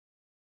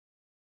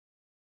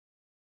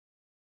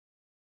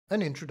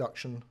an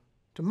introduction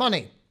to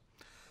money.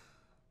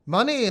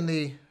 Money, in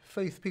the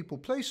faith people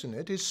place in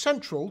it, is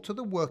central to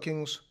the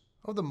workings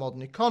of the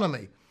modern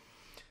economy.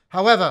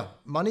 However,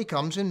 money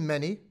comes in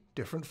many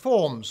different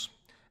forms,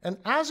 and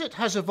as it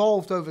has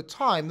evolved over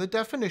time, the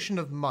definition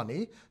of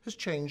money has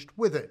changed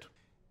with it.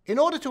 In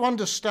order to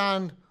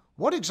understand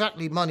what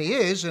exactly money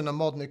is in a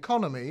modern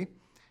economy,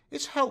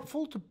 it's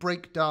helpful to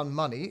break down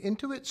money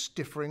into its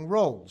differing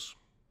roles.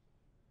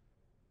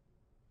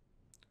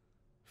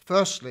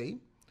 Firstly,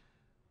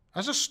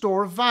 as a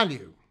store of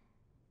value.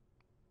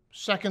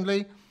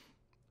 Secondly,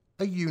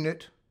 a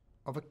unit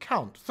of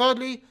account.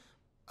 Thirdly,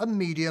 a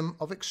medium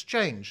of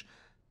exchange.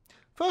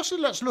 Firstly,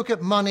 let's look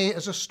at money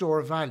as a store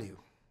of value.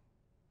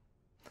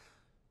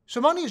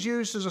 So money is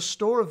used as a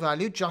store of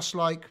value just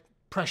like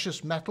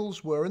precious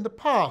metals were in the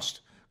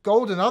past.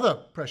 Gold and other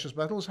precious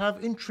metals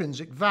have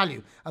intrinsic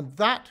value, and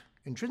that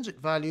intrinsic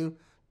value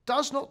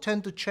does not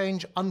tend to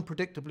change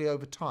unpredictably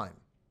over time.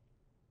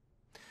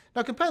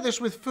 Now compare this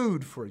with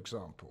food, for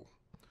example,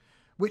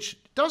 which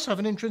does have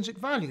an intrinsic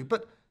value,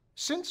 but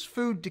since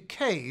food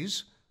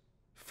decays,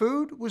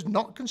 food was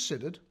not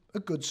considered a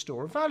good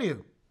store of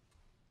value.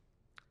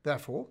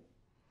 Therefore,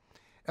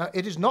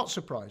 it is not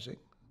surprising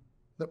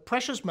that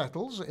precious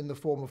metals in the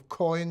form of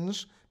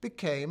coins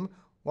became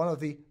one of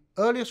the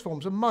earliest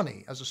forms of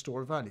money as a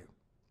store of value.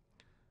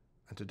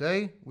 And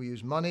today we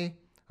use money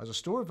as a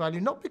store of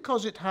value not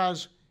because it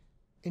has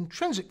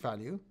intrinsic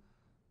value,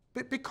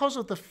 but because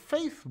of the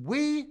faith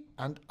we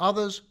and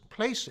others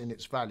place in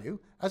its value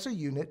as a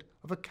unit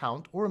of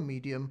account or a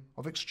medium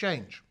of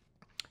exchange.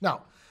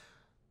 Now,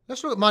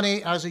 let's look at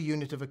money as a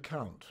unit of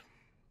account.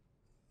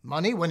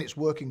 Money, when it's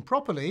working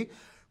properly,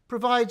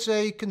 provides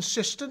a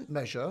consistent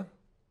measure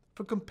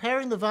for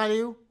comparing the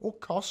value or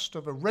cost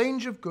of a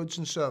range of goods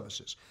and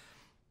services.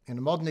 In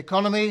a modern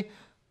economy,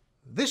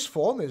 this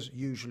form is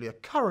usually a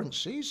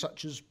currency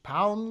such as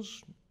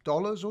pounds,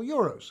 dollars or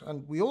euros,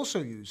 and we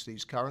also use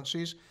these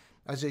currencies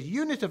as a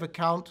unit of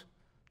account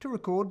to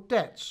record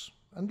debts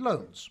and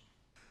loans.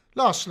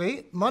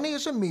 Lastly, money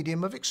is a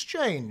medium of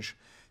exchange.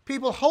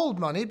 People hold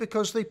money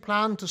because they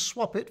plan to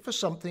swap it for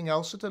something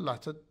else at a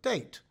later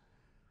date.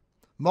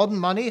 Modern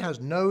money has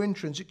no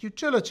intrinsic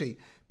utility.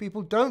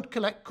 People don't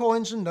collect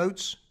coins and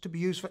notes to be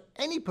used for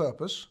any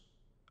purpose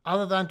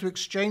other than to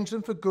exchange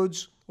them for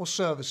goods or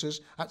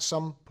services at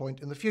some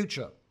point in the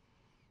future.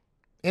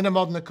 In a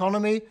modern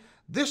economy,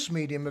 this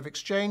medium of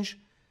exchange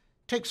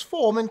takes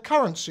form in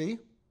currency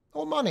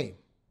or money.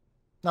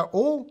 Now,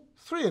 all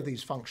three of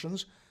these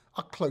functions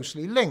are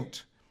closely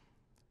linked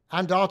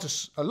and are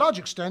to a large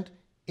extent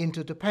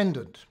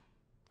interdependent.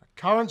 A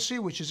currency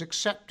which is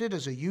accepted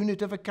as a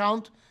unit of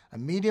account, a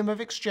medium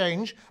of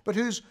exchange, but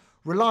whose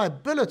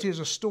reliability as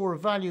a store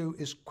of value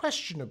is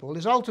questionable,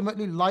 is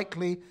ultimately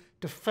likely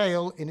to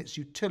fail in its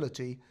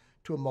utility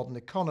to a modern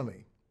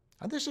economy.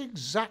 And this is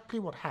exactly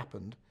what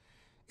happened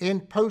in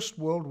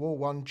post-World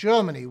War I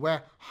Germany,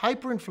 where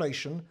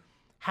hyperinflation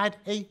had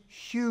a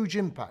huge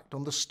impact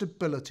on the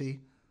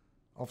stability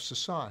of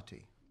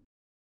society.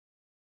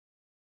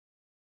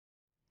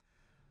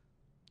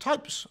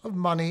 Types of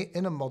money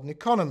in a modern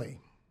economy.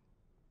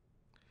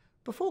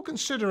 Before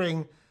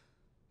considering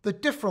the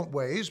different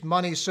ways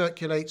money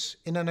circulates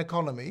in an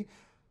economy,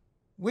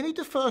 we need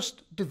to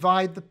first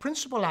divide the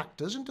principal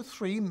actors into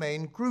three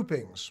main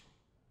groupings.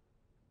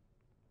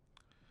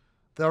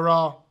 There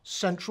are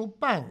central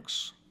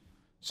banks,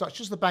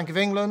 such as the Bank of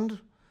England,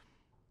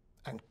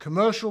 and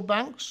commercial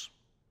banks,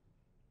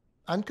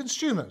 and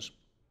consumers.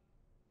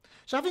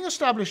 So having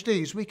established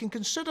these, we can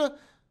consider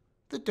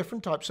the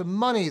different types of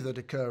money that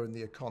occur in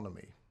the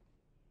economy.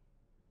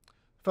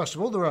 First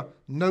of all, there are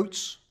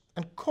notes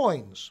and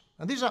coins,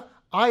 and these are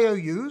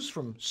IOUs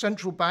from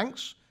central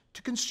banks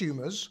to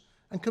consumers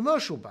and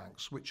commercial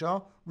banks, which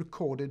are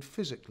recorded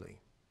physically.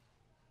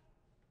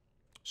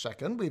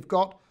 Second, we've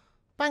got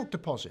bank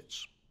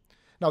deposits.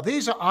 Now,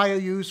 these are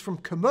IOUs from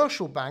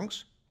commercial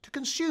banks to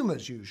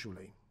consumers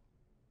usually,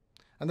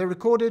 and they're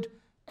recorded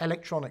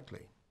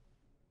electronically.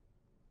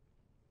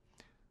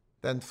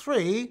 Then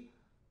three,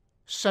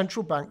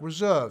 central bank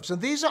reserves, and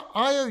these are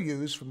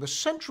IOUs from the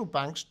central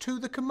banks to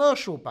the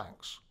commercial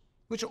banks,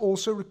 which are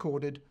also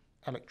recorded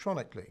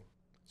electronically.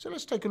 So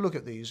let's take a look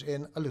at these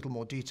in a little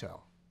more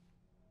detail.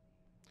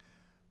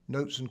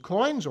 Notes and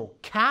coins, or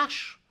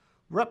cash,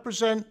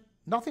 represent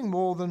nothing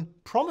more than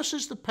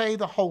promises to pay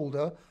the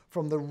holder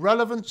from the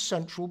relevant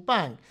central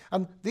bank,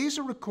 and these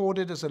are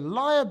recorded as a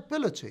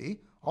liability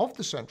of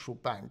the central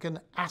bank, an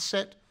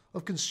asset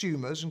of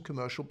consumers and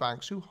commercial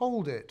banks who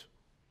hold it.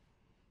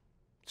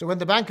 So when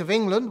the Bank of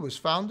England was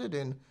founded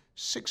in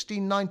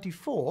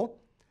 1694,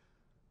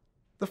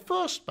 the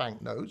first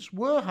banknotes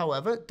were,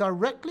 however,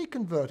 directly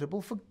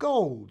convertible for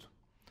gold.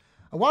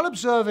 And while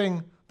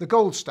observing the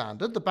gold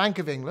standard, the Bank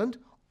of England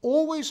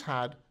always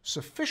had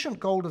sufficient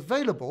gold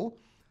available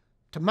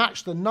to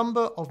match the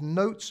number of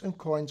notes and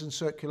coins in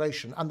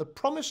circulation, and the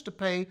promise to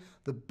pay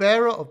the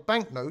bearer of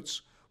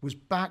banknotes was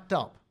backed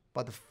up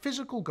by the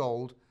physical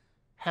gold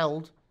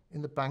held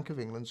in the Bank of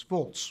England's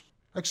vaults.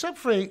 Except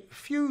for a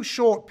few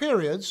short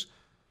periods,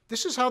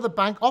 This is how the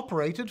bank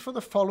operated for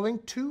the following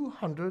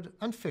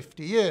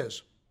 250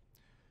 years.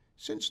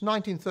 Since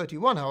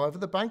 1931, however,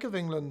 the Bank of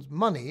England's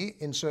money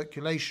in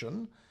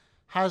circulation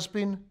has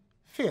been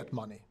fiat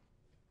money,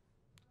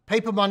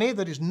 paper money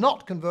that is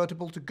not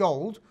convertible to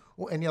gold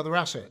or any other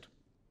asset.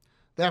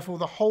 Therefore,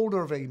 the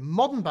holder of a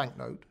modern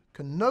banknote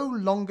can no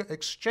longer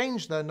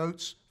exchange their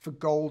notes for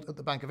gold at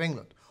the Bank of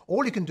England.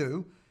 All you can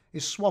do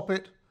is swap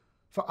it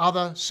for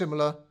other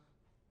similar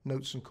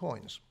notes and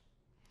coins.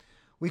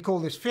 We call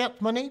this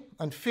fiat money,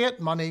 and fiat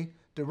money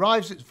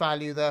derives its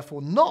value,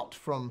 therefore, not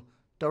from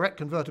direct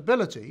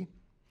convertibility,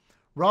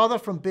 rather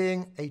from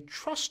being a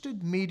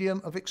trusted medium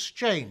of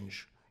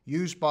exchange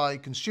used by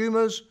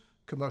consumers,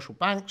 commercial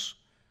banks,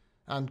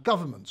 and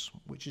governments,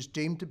 which is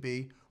deemed to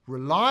be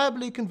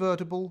reliably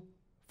convertible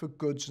for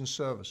goods and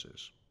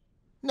services.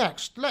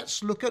 Next,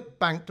 let's look at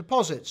bank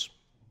deposits.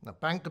 Now,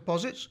 bank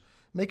deposits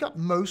make up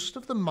most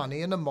of the money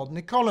in a modern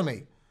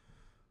economy.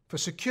 For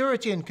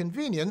security and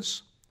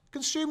convenience,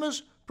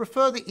 consumers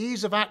prefer the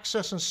ease of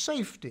access and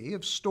safety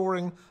of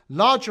storing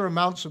larger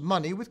amounts of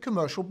money with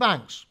commercial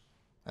banks.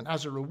 And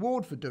as a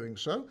reward for doing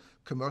so,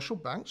 commercial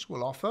banks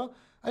will offer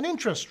an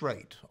interest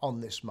rate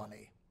on this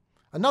money.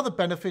 Another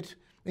benefit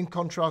in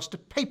contrast to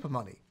paper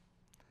money.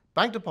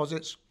 Bank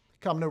deposits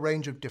come in a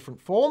range of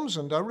different forms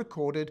and are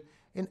recorded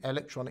in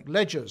electronic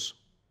ledgers.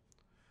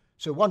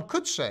 So one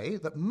could say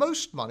that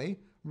most money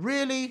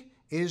really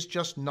is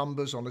just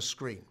numbers on a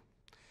screen.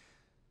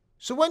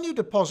 So when you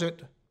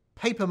deposit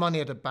paper money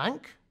at a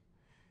bank,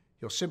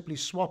 you're simply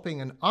swapping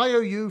an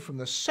IOU from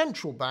the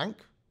central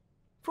bank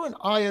for an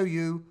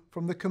IOU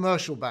from the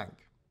commercial bank.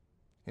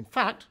 In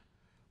fact,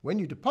 when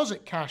you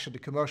deposit cash at a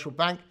commercial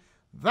bank,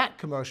 that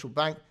commercial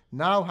bank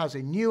now has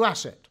a new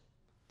asset,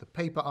 the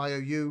paper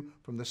IOU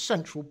from the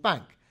central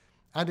bank,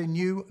 and a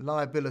new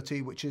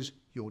liability, which is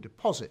your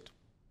deposit.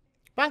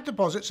 Bank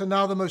deposits are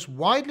now the most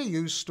widely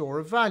used store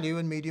of value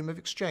and medium of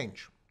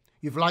exchange.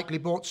 You've likely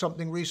bought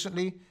something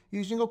recently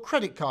using your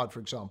credit card, for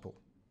example.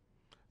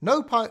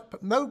 No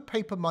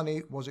paper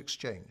money was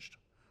exchanged.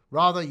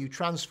 Rather, you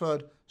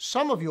transferred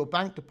some of your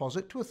bank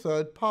deposit to a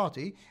third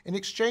party in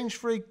exchange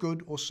for a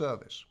good or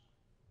service.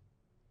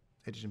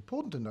 It is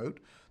important to note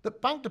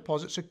that bank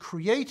deposits are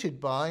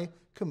created by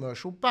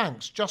commercial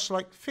banks, just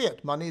like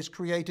fiat money is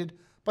created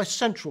by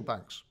central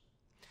banks.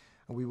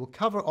 And we will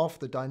cover off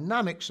the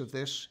dynamics of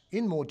this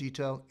in more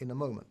detail in a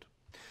moment.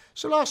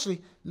 So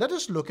lastly, let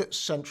us look at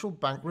central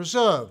bank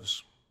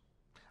reserves.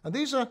 And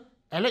these are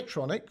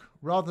electronic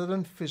rather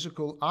than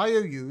physical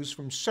IOUs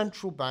from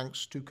central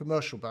banks to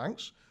commercial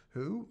banks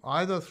who,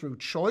 either through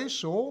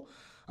choice or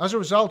as a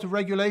result of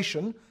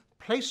regulation,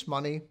 place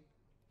money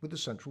with the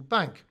central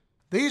bank.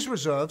 These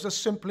reserves are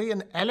simply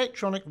an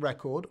electronic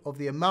record of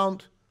the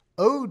amount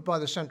owed by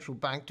the central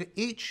bank to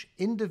each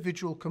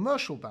individual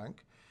commercial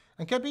bank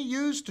and can be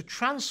used to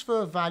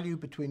transfer value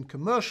between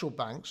commercial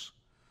banks,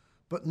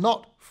 but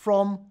not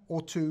from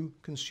or to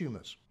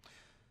consumers.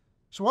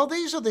 So while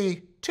these are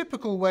the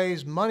typical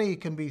ways money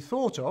can be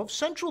thought of,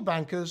 central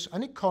bankers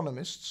and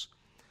economists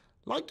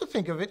like to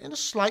think of it in a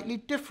slightly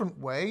different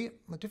way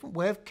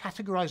of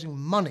categorizing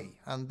money,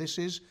 and this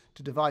is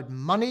to divide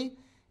money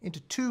into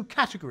two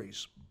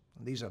categories.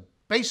 And these are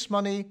base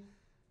money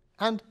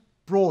and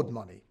broad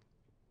money.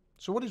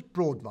 So what is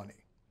broad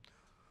money?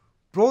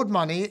 Broad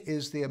money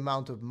is the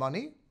amount of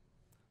money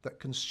that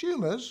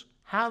consumers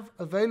have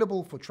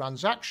available for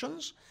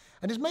transactions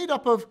and is made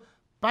up of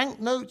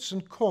banknotes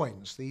and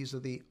coins. These are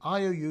the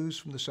IOUs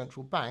from the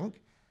central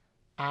bank,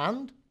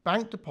 and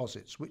bank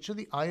deposits, which are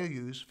the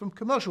IOUs from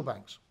commercial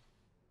banks.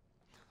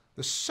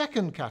 The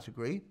second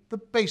category, the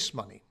base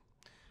money,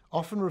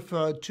 often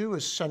referred to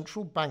as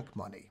central bank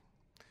money.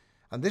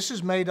 And this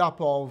is made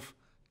up of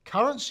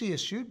currency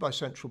issued by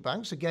central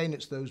banks, again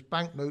it's those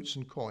banknotes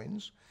and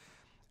coins,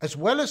 as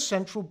well as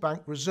central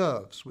bank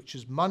reserves, which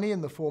is money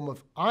in the form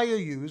of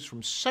IOUs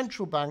from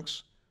central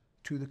banks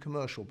to the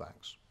commercial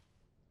banks.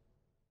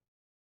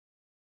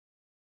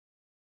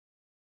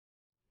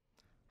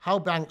 How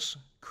banks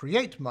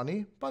create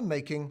money by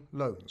making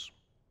loans.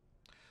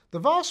 The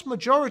vast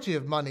majority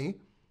of money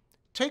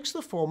takes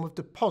the form of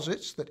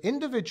deposits that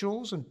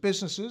individuals and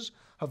businesses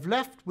have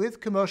left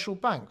with commercial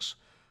banks,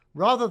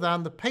 rather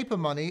than the paper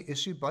money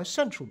issued by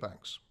central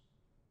banks.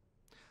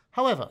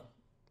 However,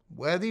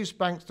 where these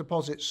bank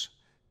deposits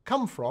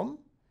come from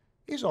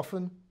is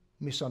often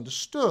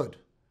misunderstood.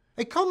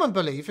 A common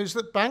belief is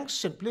that banks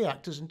simply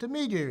act as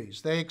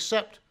intermediaries. They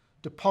accept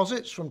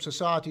deposits from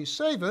society's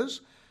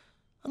savers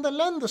and they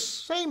lend the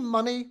same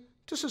money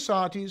to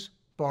society's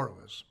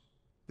borrowers.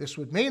 This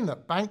would mean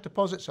that bank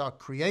deposits are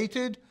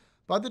created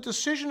by the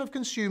decision of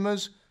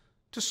consumers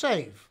to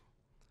save,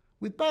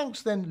 with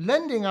banks then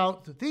lending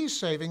out these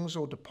savings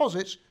or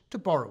deposits to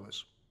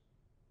borrowers.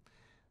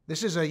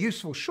 This is a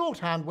useful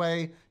shorthand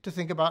way to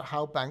think about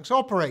how banks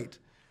operate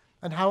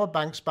and how a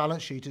bank's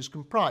balance sheet is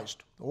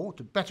comprised, or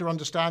to better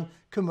understand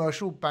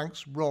commercial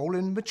banks' role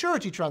in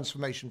maturity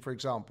transformation, for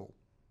example.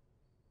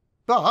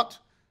 But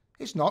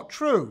it's not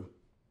true.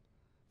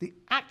 The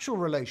actual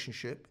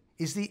relationship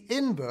is the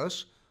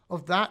inverse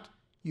of that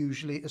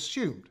usually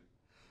assumed.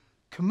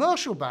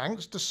 Commercial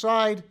banks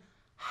decide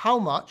how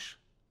much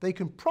they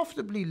can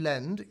profitably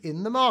lend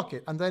in the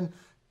market, and then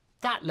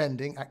that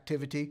lending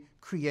activity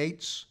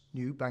creates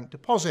new bank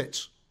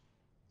deposits.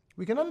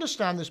 We can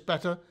understand this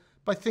better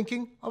by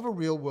thinking of a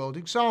real-world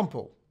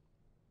example.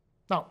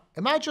 Now,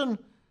 imagine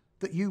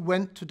that you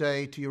went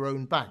today to your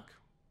own bank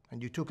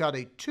and you took out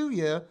a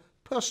 2-year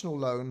personal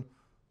loan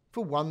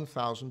for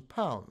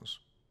 £1,000.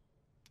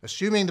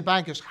 Assuming the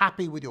bank is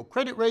happy with your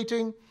credit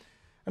rating,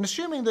 and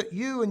assuming that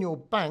you and your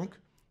bank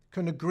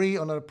can agree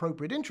on an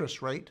appropriate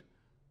interest rate,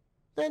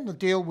 then the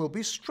deal will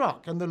be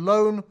struck and the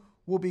loan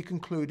will be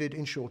concluded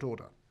in short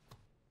order.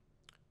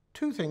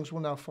 Two things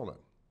will now follow.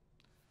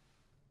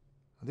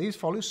 These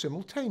follow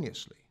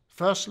simultaneously.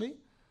 Firstly,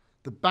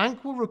 the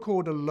bank will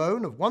record a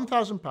loan of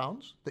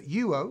 £1,000 that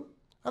you owe,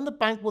 and the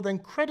bank will then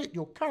credit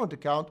your current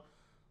account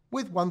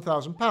with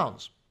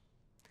 £1,000.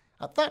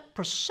 At that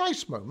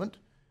precise moment,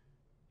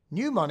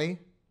 new money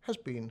has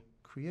been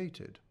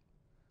created.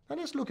 Now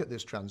let's look at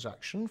this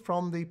transaction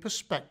from the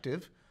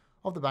perspective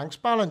of the bank's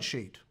balance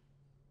sheet.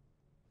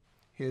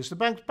 Here's the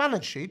bank's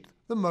balance sheet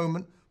the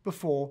moment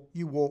before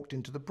you walked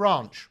into the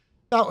branch.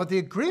 Now, at the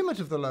agreement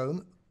of the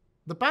loan,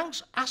 the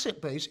bank's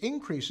asset base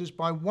increases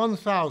by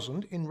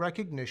 1,000 in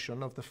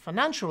recognition of the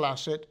financial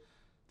asset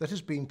that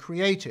has been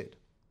created.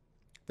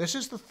 This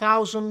is the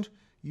 1,000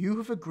 you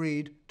have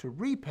agreed to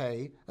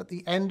repay at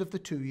the end of the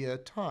 2-year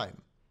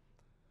time.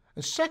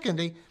 And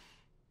secondly,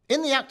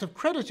 in the act of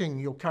crediting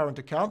your current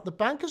account, the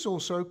bank has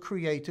also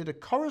created a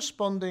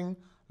corresponding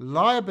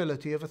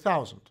liability of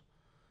 1,000.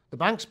 The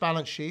bank's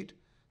balance sheet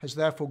has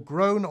therefore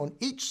grown on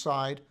each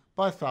side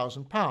by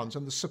 £1,000,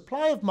 and the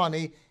supply of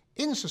money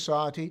in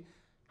society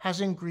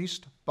has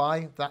increased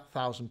by that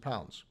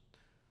 £1,000.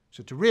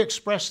 So to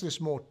re-express this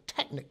more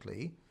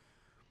technically,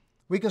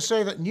 we can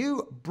say that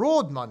new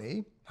broad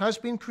money has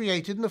been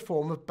created in the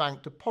form of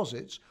bank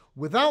deposits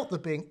without there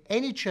being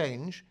any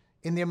change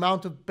in the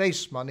amount of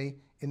base money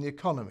in the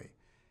economy,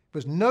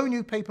 because no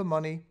new paper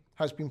money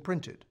has been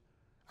printed,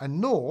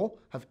 and nor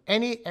have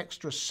any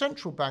extra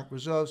central bank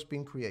reserves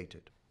been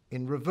created.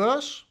 In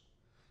reverse,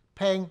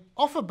 paying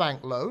off a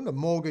bank loan, a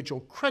mortgage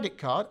or credit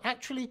card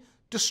actually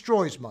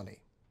destroys money.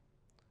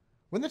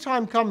 When the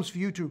time comes for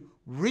you to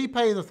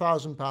repay the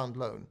 £1,000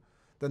 loan,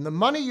 then the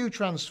money you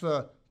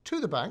transfer to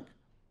the bank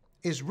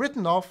is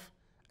written off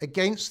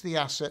against the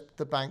asset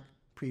the bank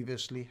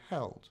previously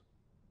held.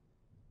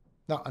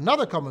 Now,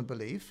 another common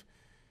belief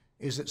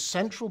is that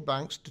central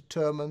banks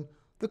determine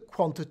the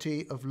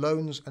quantity of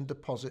loans and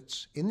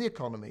deposits in the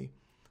economy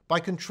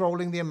by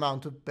controlling the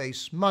amount of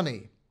base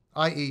money,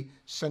 i.e.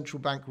 central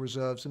bank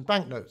reserves and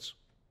banknotes.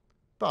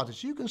 But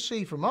as you can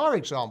see from our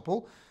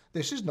example,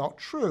 this is not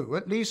true,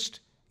 at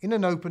least in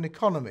an open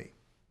economy.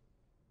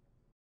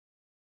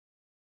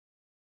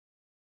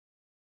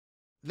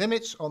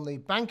 Limits on the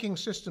banking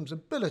system's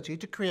ability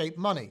to create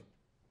money.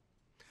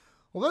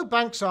 Although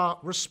banks are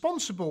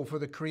responsible for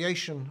the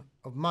creation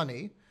of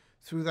money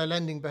through their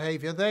lending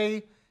behaviour,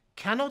 they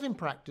cannot in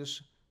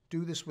practice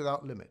do this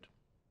without limit.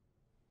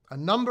 A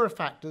number of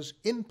factors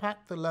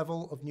impact the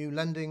level of new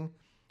lending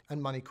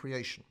and money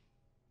creation.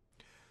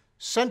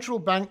 Central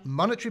bank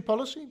monetary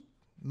policy,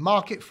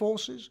 market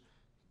forces,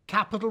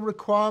 capital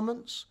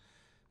requirements,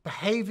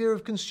 behaviour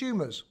of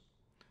consumers.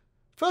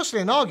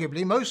 Firstly, and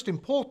arguably most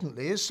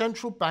importantly, is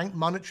central bank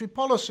monetary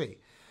policy.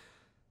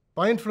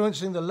 By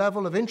influencing the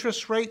level of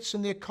interest rates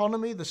in the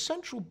economy, the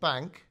central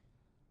bank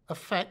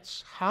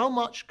affects how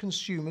much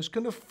consumers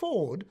can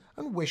afford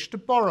and wish to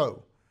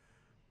borrow.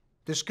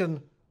 This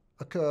can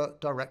occur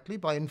directly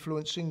by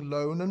influencing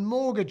loan and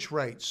mortgage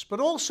rates, but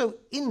also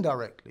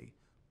indirectly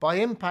by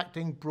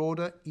impacting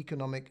broader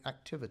economic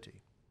activity.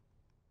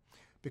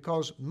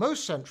 Because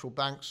most central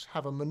banks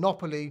have a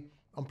monopoly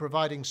on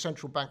providing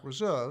central bank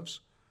reserves,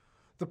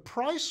 the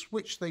price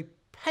which they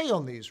pay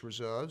on these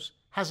reserves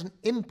has an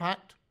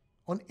impact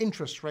on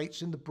interest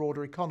rates in the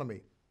broader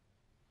economy.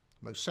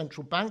 Most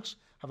central banks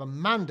have a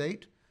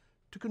mandate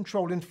to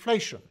control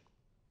inflation.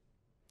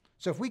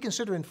 So if we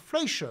consider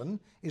inflation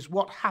is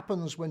what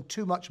happens when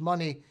too much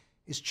money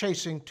is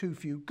chasing too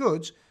few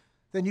goods,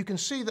 then you can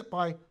see that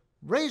by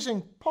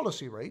raising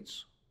policy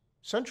rates,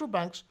 central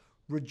banks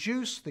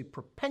reduce the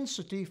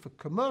propensity for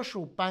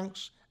commercial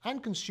banks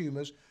and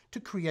consumers to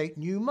create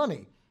new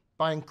money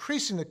by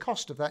increasing the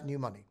cost of that new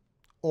money.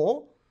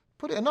 Or,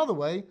 put it another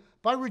way,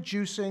 by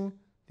reducing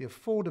the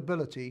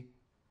affordability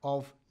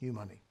of new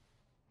money.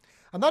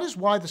 And that is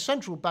why the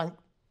central bank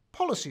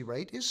policy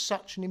rate is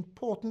such an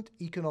important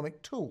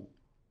economic tool.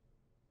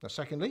 Now,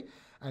 secondly,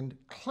 and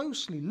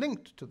closely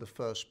linked to the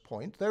first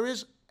point, there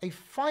is a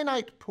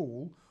finite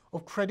pool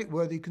of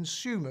creditworthy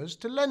consumers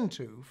to lend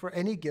to for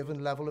any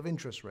given level of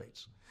interest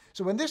rates.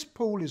 So when this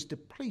pool is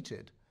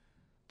depleted,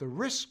 the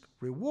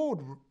risk-reward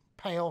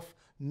payoff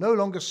no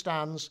longer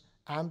stands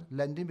and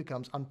lending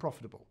becomes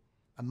unprofitable,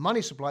 and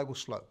money supply will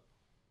slow.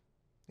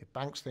 If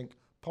banks think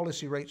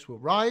policy rates will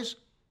rise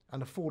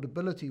and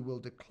affordability will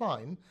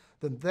decline,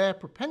 then their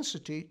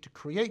propensity to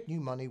create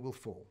new money will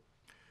fall.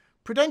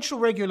 Prudential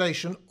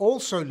regulation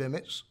also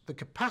limits the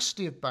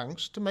capacity of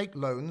banks to make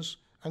loans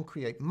and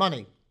create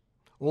money.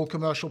 All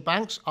commercial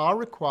banks are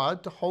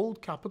required to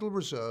hold capital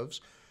reserves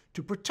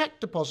to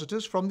protect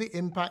depositors from the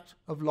impact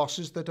of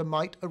losses that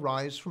might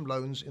arise from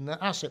loans in their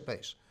asset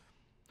base.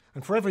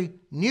 And for every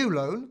new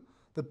loan,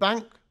 the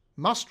bank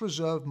must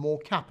reserve more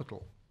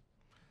capital.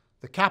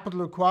 The capital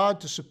required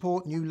to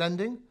support new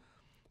lending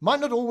might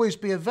not always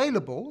be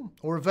available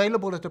or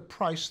available at a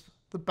price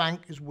the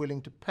bank is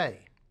willing to pay.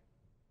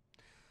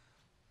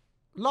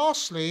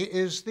 Lastly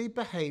is the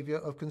behavior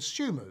of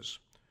consumers,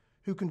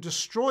 who can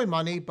destroy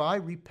money by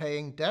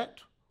repaying debt,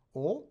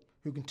 or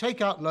who can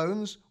take out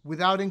loans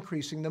without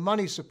increasing the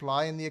money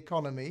supply in the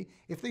economy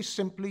if they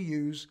simply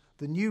use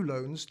the new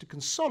loans to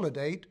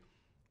consolidate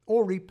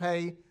or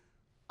repay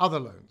other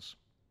loans.